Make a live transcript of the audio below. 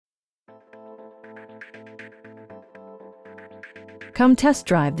Come test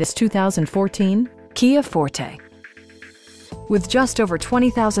drive this 2014 Kia Forte. With just over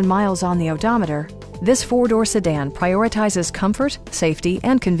 20,000 miles on the odometer, this four-door sedan prioritizes comfort, safety,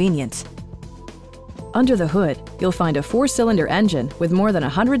 and convenience. Under the hood, you'll find a four-cylinder engine with more than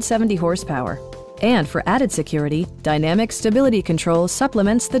 170 horsepower. And for added security, dynamic stability control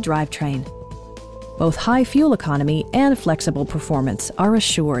supplements the drivetrain. Both high fuel economy and flexible performance are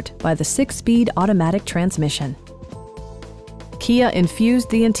assured by the 6-speed automatic transmission. Kia infused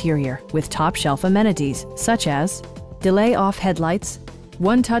the interior with top-shelf amenities such as delay-off headlights,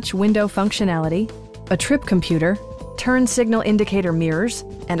 one-touch window functionality, a trip computer, turn signal indicator mirrors,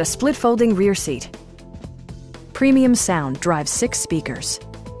 and a split-folding rear seat. Premium sound drives 6 speakers,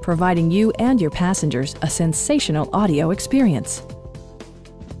 providing you and your passengers a sensational audio experience.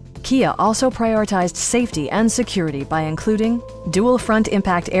 Kia also prioritized safety and security by including dual front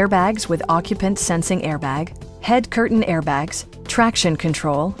impact airbags with occupant sensing airbag, head curtain airbags, traction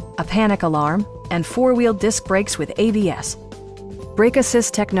control, a panic alarm, and 4-wheel disc brakes with ABS. Brake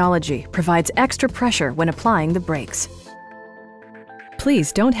Assist technology provides extra pressure when applying the brakes.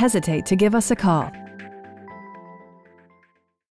 Please don't hesitate to give us a call.